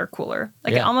literal water cooler,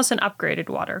 like almost an upgraded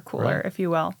water cooler, if you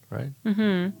will. Right.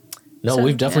 No,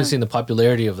 we've definitely seen the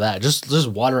popularity of that. Just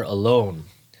water alone.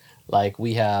 Like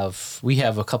we have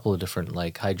a couple of different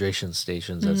like hydration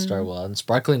stations at Starwell, and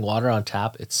sparkling water on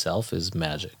tap itself is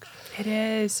magic. It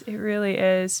is. It really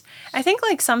is. I think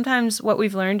like sometimes what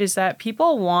we've learned is that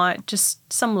people want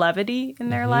just some levity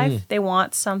in their life. They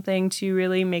want something to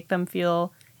really make them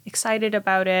feel excited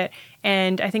about it.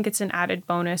 And I think it's an added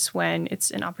bonus when it's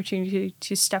an opportunity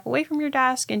to step away from your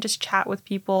desk and just chat with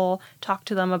people, talk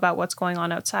to them about what's going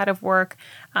on outside of work.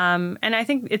 And I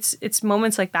think it's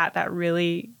moments like that that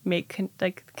really make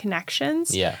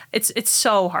connections. Yeah. It's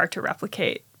so hard to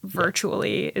replicate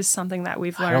virtually is something that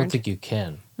we've learned. I don't think you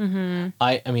can.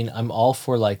 I mean, I'm all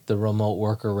for like the remote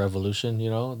worker revolution, you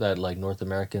know, that like North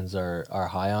Americans are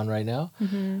high on right now.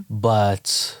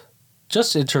 But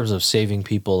just in terms of saving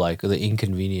people, like the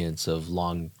inconvenience of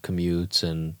long commutes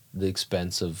and the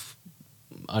expense of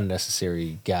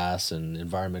unnecessary gas and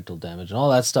environmental damage and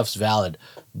all that stuff's valid.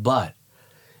 But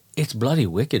it's bloody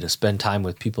wicked to spend time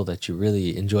with people that you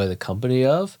really enjoy the company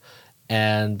of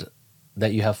and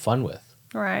that you have fun with.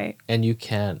 Right. And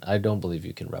I don't believe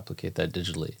you can replicate that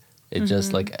digitally. It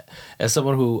just like, as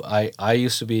someone who I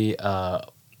used to be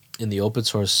in the open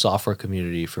source software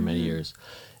community for many years,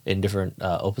 in different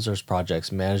open source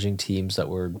projects, managing teams that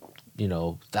were, you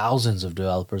know, thousands of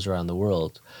developers around the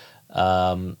world.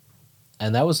 And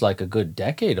that was like a good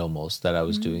decade almost that I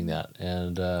was doing that.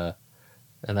 And that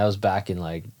was back in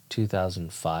like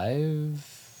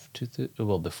 2005,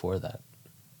 before that.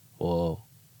 Whoa.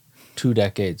 2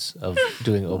 decades of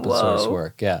doing open source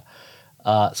work. Yeah.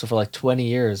 So for like 20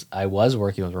 years, I was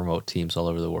working with remote teams all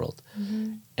over the world.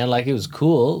 And like, it was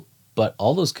cool. But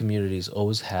all those communities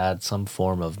always had some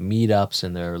form of meetups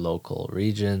in their local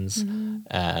regions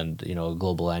and, you know, a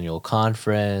global annual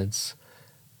conference,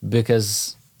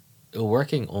 because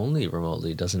working only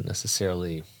remotely doesn't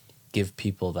necessarily give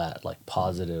people that like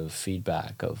positive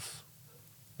feedback of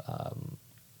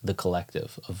the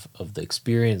collective, of the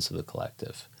experience of the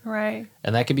collective. Right.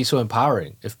 And that can be so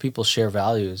empowering. If people share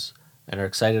values and are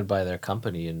excited by their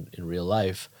company in real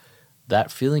life, that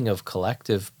feeling of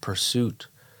collective pursuit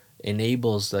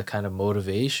enables that kind of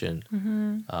motivation,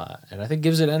 and I think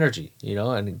gives it energy, you know,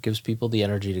 and it gives people the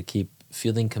energy to keep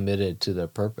feeling committed to their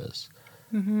purpose.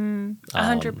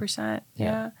 100%.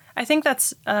 Yeah. I think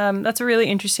that's a really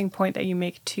interesting point that you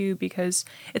make too, because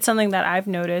it's something that I've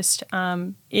noticed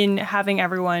in having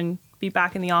everyone be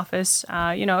back in the office,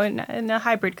 you know, in a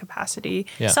hybrid capacity,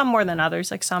 some more than others,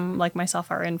 like some like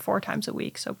myself are in 4 times a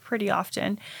week. So pretty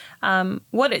often,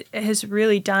 what it has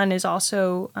really done is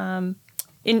also,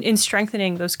 in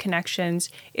strengthening those connections,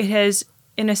 it has,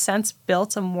 in a sense,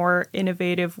 built a more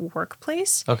innovative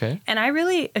workplace. Okay. And I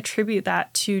really attribute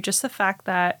that to just the fact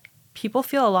that people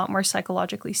feel a lot more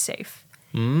psychologically safe.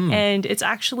 And it's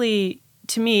actually,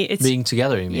 to me, it's... Being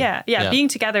together, you mean? Yeah, being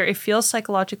together, it feels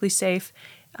psychologically safe.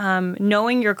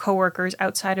 Knowing your coworkers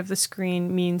outside of the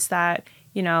screen means that,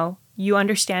 you know, you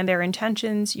understand their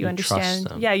intentions. You understand, trust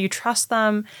them. yeah, you trust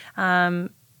them.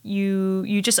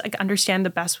 You just like understand the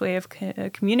best way of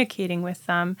communicating with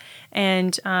them,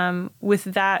 and with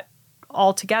that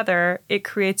all together, it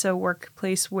creates a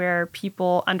workplace where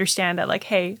people understand that, like,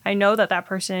 hey, I know that that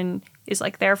person is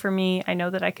like there for me. I know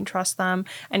that I can trust them.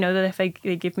 I know that if they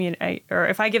give me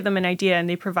if I give them an idea and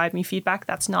they provide me feedback,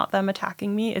 that's not them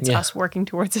attacking me. It's us working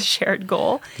towards a shared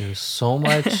goal. There's so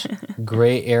much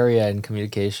gray area in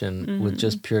communication with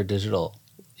just pure digital.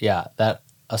 Yeah, that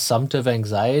assumptive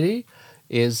anxiety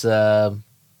is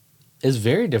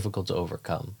very difficult to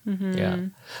overcome. Yeah.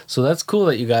 So that's cool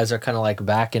that you guys are kind of like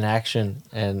back in action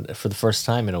and for the first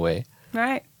time in a way.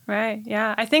 Right.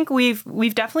 Yeah. I think we've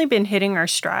definitely been hitting our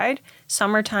stride.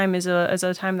 Summertime is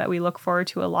a time that we look forward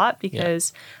to a lot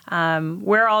because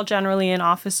we're all generally in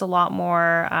office a lot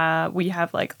more. We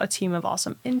have like a team of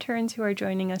awesome interns who are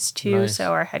joining us too. Nice.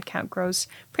 So our headcount grows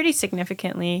pretty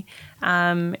significantly.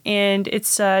 And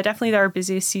it's definitely our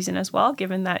busiest season as well,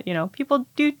 given that, you know, people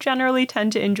do generally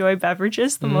tend to enjoy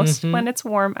beverages the most when it's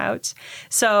warm out.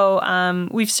 So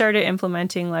we've started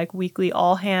implementing like weekly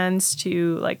all hands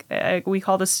to like, we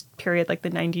call this period like the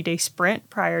 90-day sprint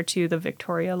prior to the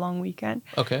Victoria long weekend.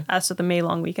 Okay. So the May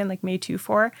long weekend, like May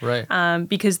 2-4. Right.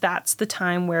 Because that's the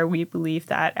time where we believe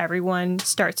that everyone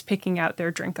starts picking out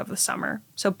their drink of the summer.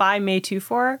 So by May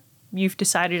 2-4, you've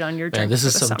decided on your drink. Man, this for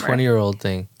is the some summer. 20-year-old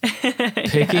thing.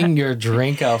 Picking your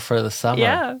drink out for the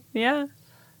summer. Yeah.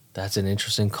 That's an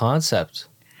interesting concept.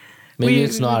 Maybe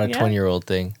it's not a 20-year-old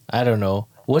thing. I don't know.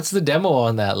 What's the demo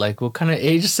on that? Like, what kind of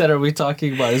age set are we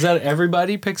talking about? Is that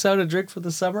everybody picks out a drink for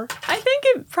the summer? I think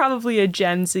it's probably a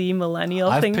Gen Z millennial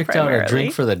thing. I've picked primarily. out a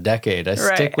drink for the decade. I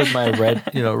stick with my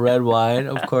red wine,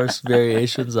 of course,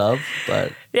 variations of,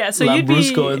 but yeah. So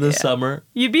Lambrusco in the summer.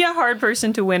 You'd be a hard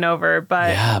person to win over,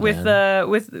 but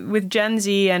with Gen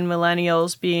Z and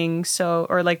millennials being so,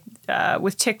 or like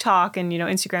with TikTok and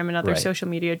Instagram and other social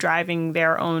media driving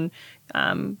their own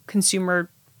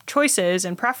consumer choices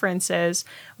and preferences,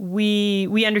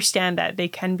 we understand that they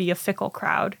can be a fickle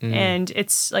crowd, and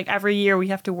it's like every year we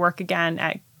have to work again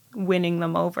at winning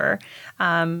them over.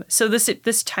 So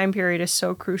this time period is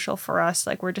so crucial for us.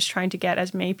 Like, we're just trying to get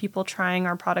as many people trying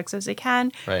our products as they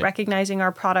can, recognizing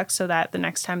our products so that the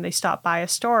next time they stop by a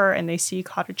store and they see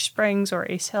Cottage Springs or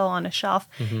Ace Hill on a shelf,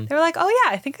 they're like, oh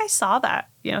yeah, I think I saw that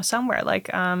somewhere.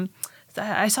 Like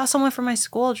I saw someone from my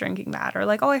school drinking that, or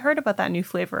like, oh, I heard about that new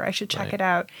flavor, I should check it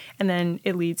out. And then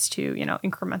it leads to,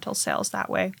 incremental sales that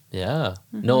way. Yeah.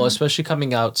 No, especially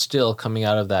coming out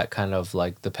of that kind of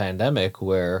like the pandemic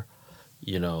where,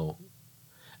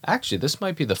 actually this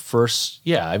might be the first,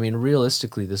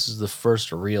 realistically, this is the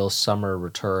first real summer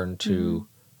return to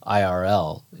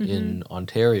IRL in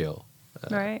Ontario.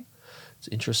 Right. It's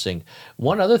interesting.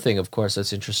 One other thing, of course,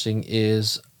 that's interesting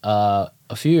is a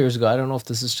few years ago, I don't know if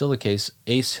this is still the case,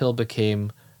 Ace Hill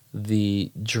became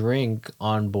the drink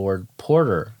on board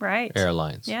Porter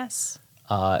Airlines. Yes.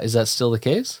 Is that still the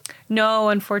case? No,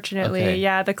 unfortunately. Okay.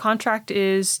 Yeah, the contract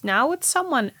is now with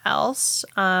someone else.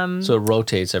 So it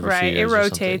rotates every few years. It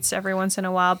rotates every once in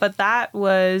a while. But that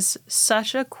was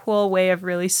such a cool way of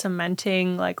really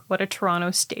cementing like what a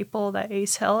Toronto staple that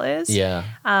Ace Hill is. Yeah.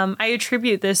 I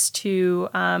attribute this to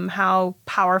how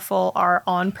powerful our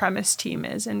on-premise team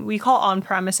is. And we call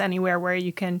on-premise anywhere where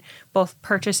you can both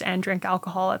purchase and drink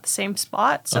alcohol at the same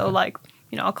spot. So like,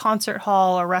 a concert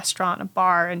hall, a restaurant, a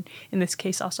bar, and in this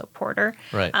case also Porter.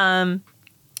 Right.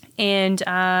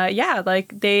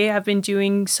 Like they have been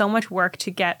doing so much work to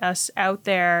get us out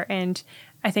there. And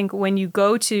I think when you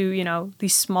go to,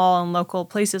 these small and local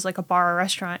places like a bar or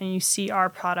restaurant and you see our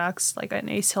products, like an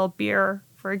Ace Hill beer,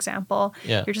 for example,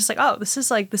 you're just like, oh, this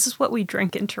is what we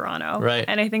drink in Toronto. Right.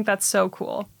 And I think that's so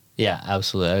cool. Yeah,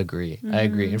 absolutely. I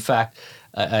agree. In fact,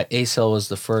 Ace Hill was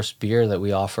the first beer that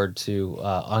we offered to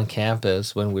on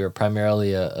campus when we were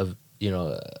primarily what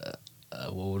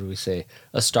would we say,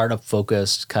 a startup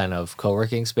focused kind of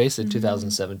co-working space in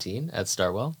 2017 at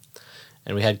Starwell,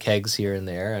 and we had kegs here and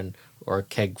there or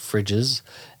keg fridges,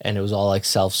 and it was all like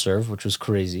self-serve, which was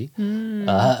crazy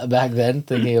back then,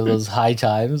 thinking of those high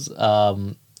times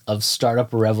of startup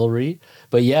revelry.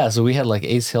 But yeah, so we had like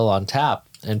Ace Hill on tap,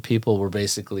 and people were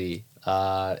basically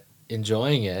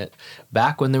enjoying it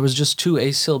back when there was just two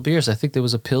Ace Hill beers. I think there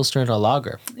was a Pilsner and a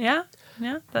lager. Yeah.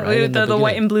 The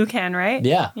white and blue can, right?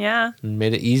 Yeah. And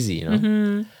made it easy,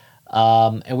 And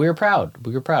we were proud.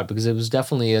 Because it was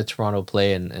definitely a Toronto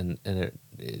play, and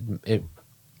it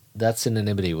that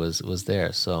synonymity was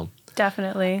there. So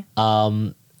definitely.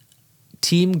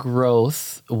 Team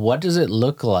growth. What does it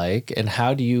look like, and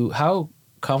how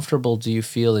comfortable do you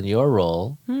feel in your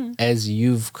role as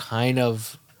you've kind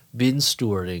of been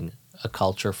stewarding a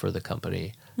culture for the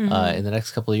company in the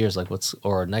next couple of years? Like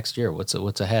next year,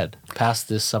 what's ahead past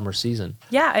this summer season?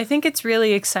 Yeah, I think it's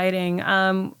really exciting.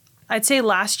 I'd say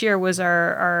last year was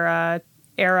our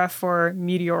era for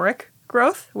meteoric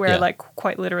growth, where like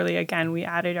quite literally, again, we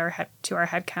added our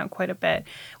head count quite a bit.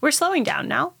 We're slowing down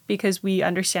now because we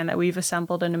understand that we've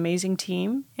assembled an amazing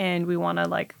team, and we want to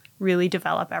like really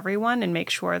develop everyone and make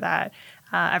sure that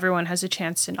everyone has a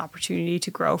chance and opportunity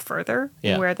to grow further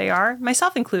in where they are,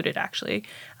 myself included, actually.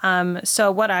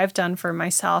 So what I've done for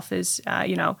myself is,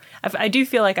 I do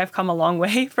feel like I've come a long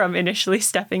way from initially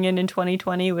stepping in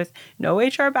 2020 with no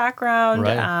HR background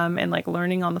and like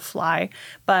learning on the fly.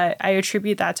 But I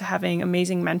attribute that to having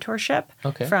amazing mentorship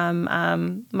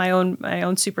from my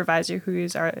own supervisor, who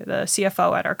is the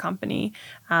CFO at our company.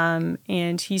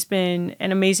 And he's been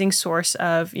an amazing source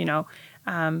of,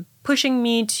 pushing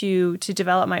me to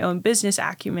develop my own business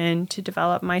acumen, to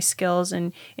develop my skills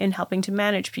in helping to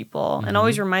manage people, and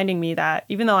always reminding me that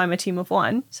even though I'm a team of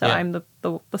one, so I'm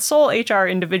the sole HR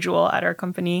individual at our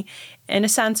company, in a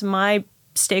sense, my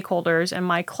stakeholders and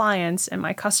my clients and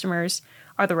my customers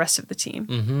are the rest of the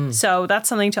team. So that's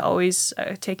something to always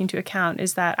take into account,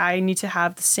 is that I need to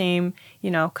have the same,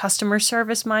 customer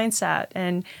service mindset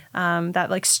and that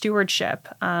like stewardship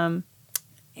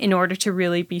in order to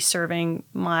really be serving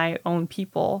my own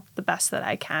people the best that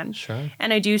I can. Sure.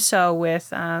 And I do so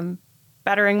with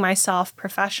bettering myself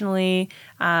professionally.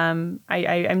 I'm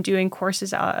doing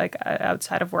courses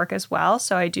outside of work as well.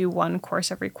 So I do one course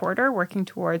every quarter, working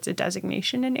towards a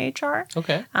designation in HR.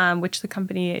 Okay. Which the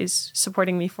company is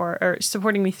supporting me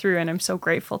through, and I'm so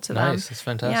grateful to them. Nice, that's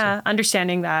fantastic. Yeah,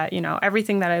 understanding that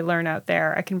everything that I learn out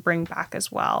there, I can bring back as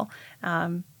well.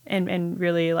 And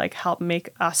really like help make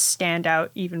us stand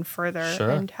out even further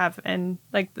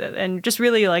and just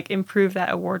really like improve that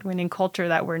award-winning culture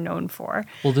that we're known for.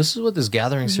 Well, this is what this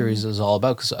gathering series is all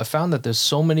about, because I found that there's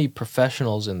so many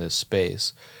professionals in this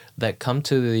space that come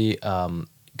to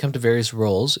various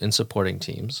roles in supporting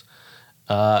teams.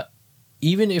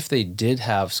 Even if they did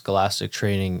have scholastic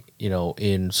training,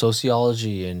 in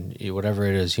sociology and whatever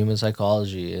it is, human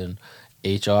psychology and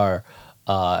HR,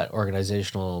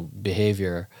 organizational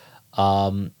behavior,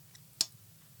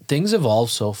 things evolve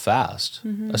so fast,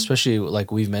 especially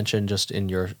like we've mentioned just in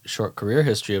your short career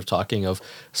history of talking of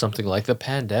something like the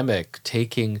pandemic,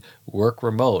 taking work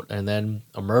remote, and then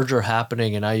a merger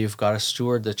happening, and now you've got to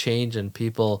steward the change in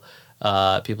people's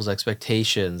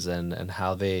expectations and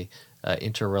how they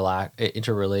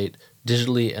interrelate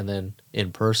digitally and then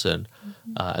in person,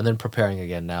 and then preparing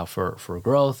again now for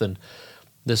growth. And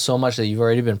there's so much that you've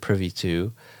already been privy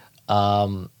to.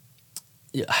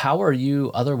 How are you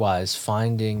otherwise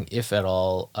finding, if at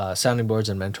all, sounding boards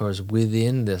and mentors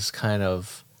within this kind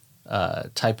of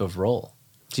type of role?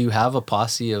 Do you have a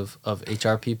posse of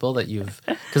HR people that you've...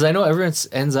 Because I know everyone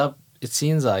ends up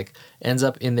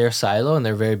in their silo, and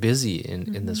they're very busy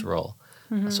in this role.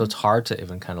 So it's hard to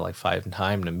even kind of like find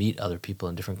time to meet other people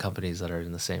in different companies that are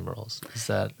in the same roles. Is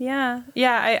that? Yeah,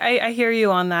 I hear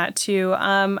you on that too.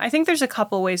 I think there's a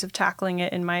couple ways of tackling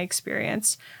it in my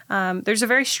experience. There's a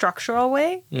very structural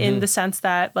way in the sense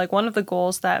that like one of the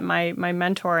goals that my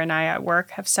mentor and I at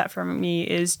work have set for me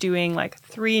is doing like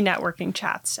 3 networking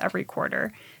chats every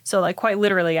quarter. So like quite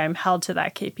literally, I'm held to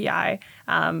that KPI.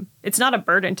 It's not a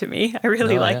burden to me. I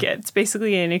really like it. It's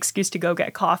basically an excuse to go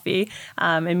get coffee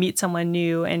and meet someone new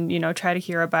and, try to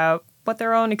hear about what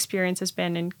their own experience has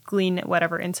been and glean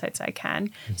whatever insights I can.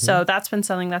 So that's been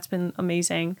something that's been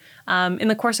amazing. In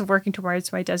the course of working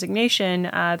towards my designation,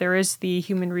 there is the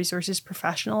Human Resources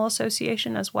Professional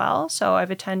Association as well. So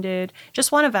I've attended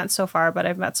just one event so far, but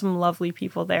I've met some lovely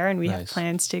people there, and we have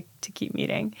plans to keep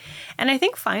meeting. And I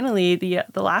think finally, the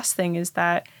last thing is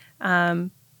that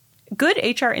good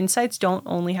HR insights don't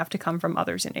only have to come from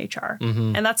others in HR.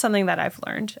 And that's something that I've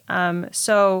learned.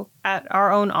 So at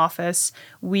our own office,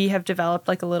 we have developed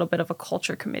like a little bit of a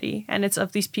culture committee. And it's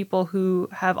of these people who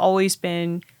have always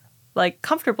been like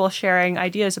comfortable sharing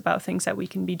ideas about things that we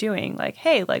can be doing. Like,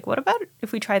 hey, like what about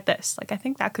if we tried this? Like, I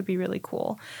think that could be really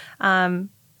cool. And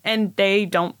they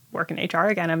don't work in HR.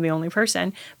 Again, I'm the only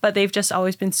person. But they've just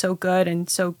always been so good and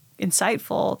so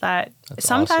insightful that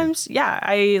sometimes,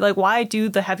 I like, why do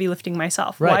the heavy lifting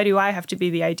myself? Why do I have to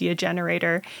be the idea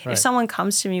generator? If someone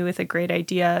comes to me with a great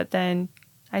idea, then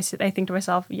I think to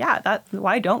myself,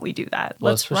 why don't we do that?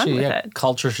 Let's run with it.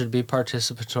 Culture should be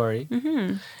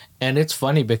participatory. And it's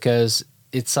funny because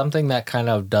it's something that kind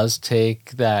of does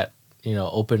take that,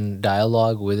 open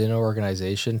dialogue within an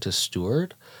organization to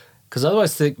steward. Because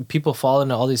otherwise people fall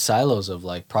into all these silos of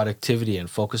like productivity and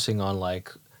focusing on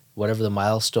like whatever the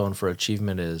milestone for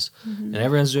achievement is. And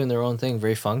everyone's doing their own thing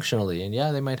very functionally. And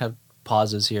they might have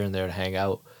pauses here and there to hang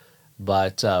out.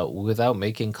 But without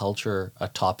making culture a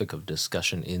topic of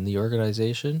discussion in the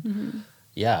organization,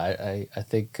 yeah, I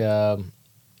think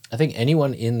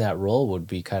anyone in that role would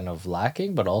be kind of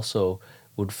lacking, but also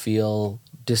would feel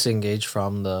disengaged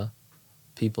from the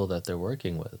people that they're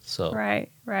working with. So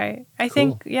Right. I Cool.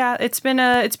 think, yeah, it's been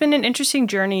an interesting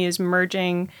journey, is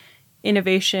merging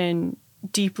innovation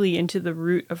deeply into the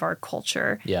root of our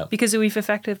culture. Yeah. Because we've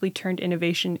effectively turned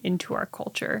innovation into our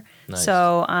culture. Nice.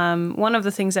 So one of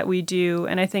the things that we do,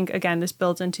 and I think, again, this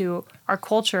builds into our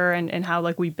culture and how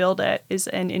like we build it, is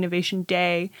an innovation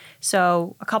day.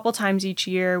 So a couple times each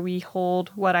year we hold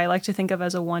what I like to think of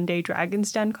as a one-day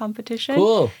Dragon's Den competition.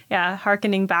 Cool. Yeah,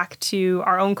 hearkening back to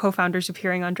our own co-founders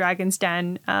appearing on Dragon's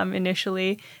Den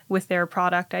initially with their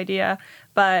product idea.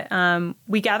 But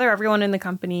we gather everyone in the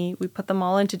company, we put them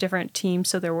all into different teams,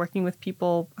 so they're working with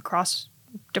people across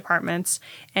departments.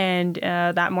 And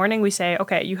that morning we say,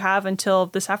 okay, you have until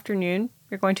this afternoon,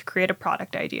 you're going to create a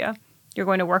product idea. You're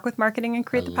going to work with marketing and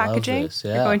create the love packaging. this,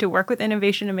 yeah. You're going to work with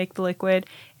innovation to make the liquid.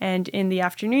 And in the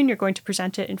afternoon, you're going to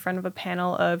present it in front of a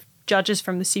panel of judges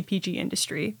from the CPG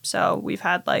industry. So we've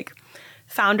had like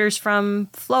founders from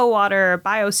Flow Water,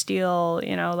 BioSteel,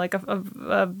 like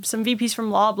some VPs from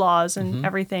Loblaws and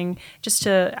everything, just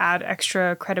to add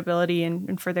extra credibility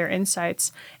and for their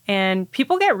insights. And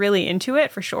people get really into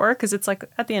it for sure, because it's like,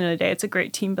 at the end of the day, it's a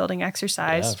great team building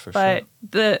exercise. Yeah, for but sure.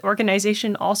 the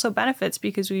organization also benefits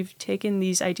because we've taken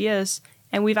these ideas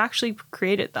and we've actually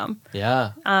created them.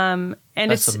 Yeah. And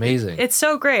That's it's amazing. It's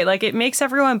so great. Like, it makes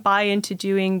everyone buy into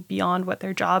doing beyond what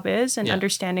their job is and Yeah.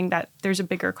 understanding that there's a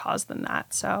bigger cause than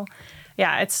that. So,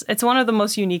 yeah, it's one of the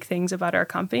most unique things about our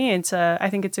company. I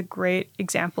think it's a great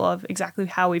example of exactly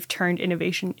how we've turned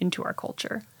innovation into our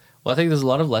culture. Well, I think there's a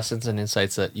lot of lessons and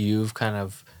insights that you've kind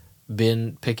of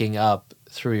been picking up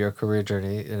through your career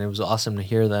journey, and it was awesome to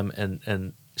hear them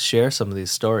and share some of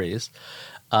these stories.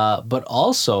 But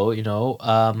also,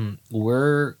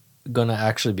 we're going to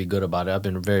actually be good about it. I've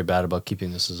been very bad about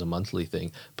keeping this as a monthly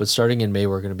thing. But starting in May,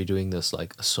 we're going to be doing this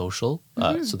like a social,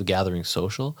 so the Gathering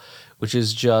Social, which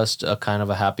is just a kind of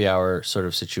a happy hour sort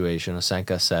of situation, a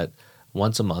Sanka set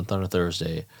once a month on a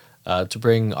Thursday, to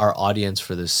bring our audience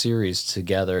for this series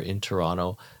together in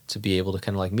Toronto to be able to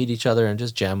kind of like meet each other and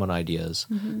just jam on ideas.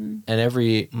 And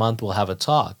every month we'll have a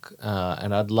talk.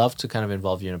 And I'd love to kind of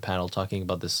involve you in a panel talking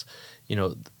about this.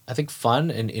 I think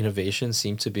fun and innovation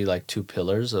seem to be like two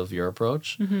pillars of your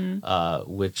approach,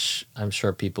 which I'm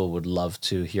sure people would love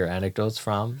to hear anecdotes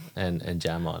from and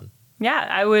jam on. Yeah,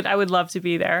 I would love to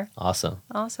be there. Awesome.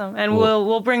 And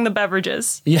we'll bring the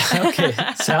beverages. Yeah, okay.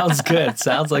 Sounds good.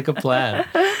 Sounds like a plan.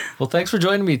 Well, thanks for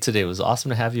joining me today. It was awesome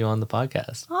to have you on the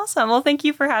podcast. Awesome. Well, thank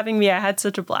you for having me. I had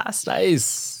such a blast.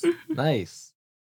 Nice. Nice.